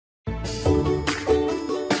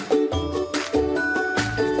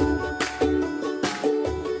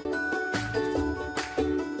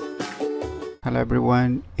Hello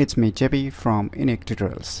everyone, it's me JB from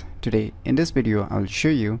UniqueTutorials. Today in this video I will show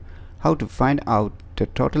you how to find out the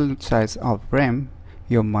total size of RAM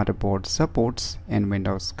your motherboard supports in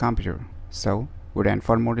Windows computer. So without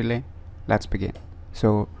further delay, let's begin.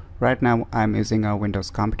 So right now I'm using a Windows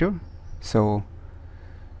computer. So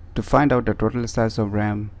to find out the total size of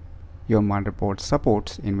RAM your motherboard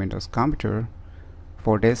supports in Windows computer,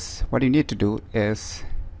 for this what you need to do is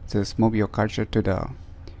just move your cursor to the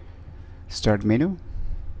Start menu,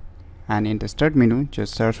 and in the Start menu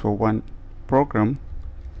just search for one program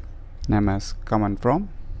named as Command From.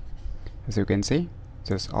 As you can see,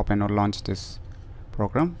 just open or launch this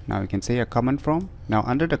program. Now you can see a Command From. Now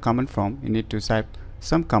under the Command From you need to type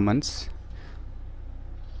some commands.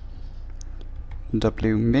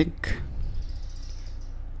 wmig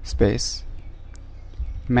space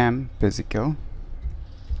mem physical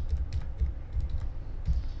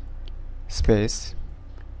space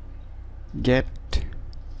get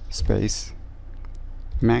space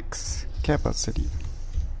max capacity.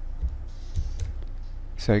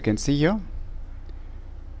 So you can see here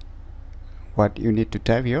what you need to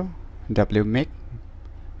type here: wmig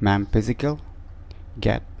mem physical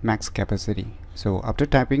get max capacity. So after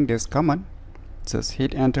typing this command, just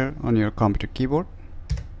hit enter on your computer keyboard.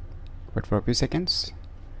 Wait for a few seconds.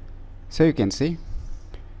 So you can see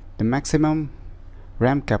the maximum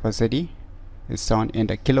RAM capacity is shown in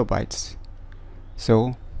the kilobytes.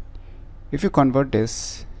 So if you convert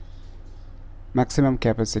this maximum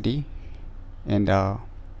capacity in the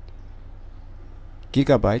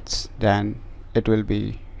gigabytes, then it will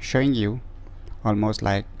be showing you almost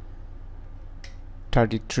like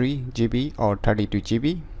 33 GB or 32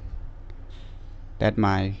 GB that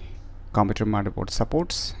my computer motherboard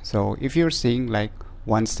supports. So if you're seeing like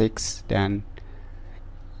 16, then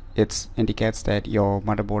it indicates that your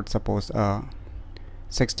motherboard supports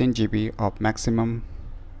 16 GB of maximum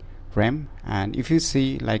RAM, and if you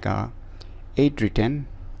see like a 8 written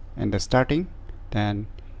in the starting, then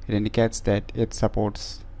it indicates that it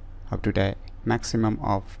supports up to the maximum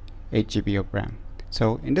of 8 GB of RAM.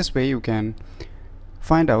 So in this way you can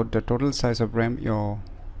find out the total size of RAM your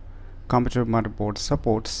computer motherboard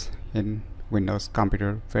supports in Windows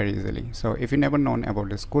computer very easily. So if you never known about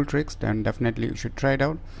these cool tricks, then definitely you should try it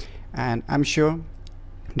out, and I'm sure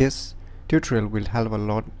this tutorial will help a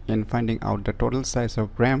lot in finding out the total size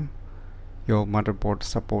of RAM your motherboard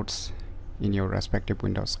supports in your respective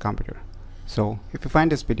Windows computer. So if you find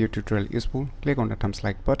this video tutorial useful, click on the thumbs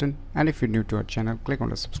like button, and if you're new to our channel, click on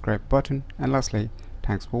the subscribe button, and lastly,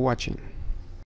 thanks for watching.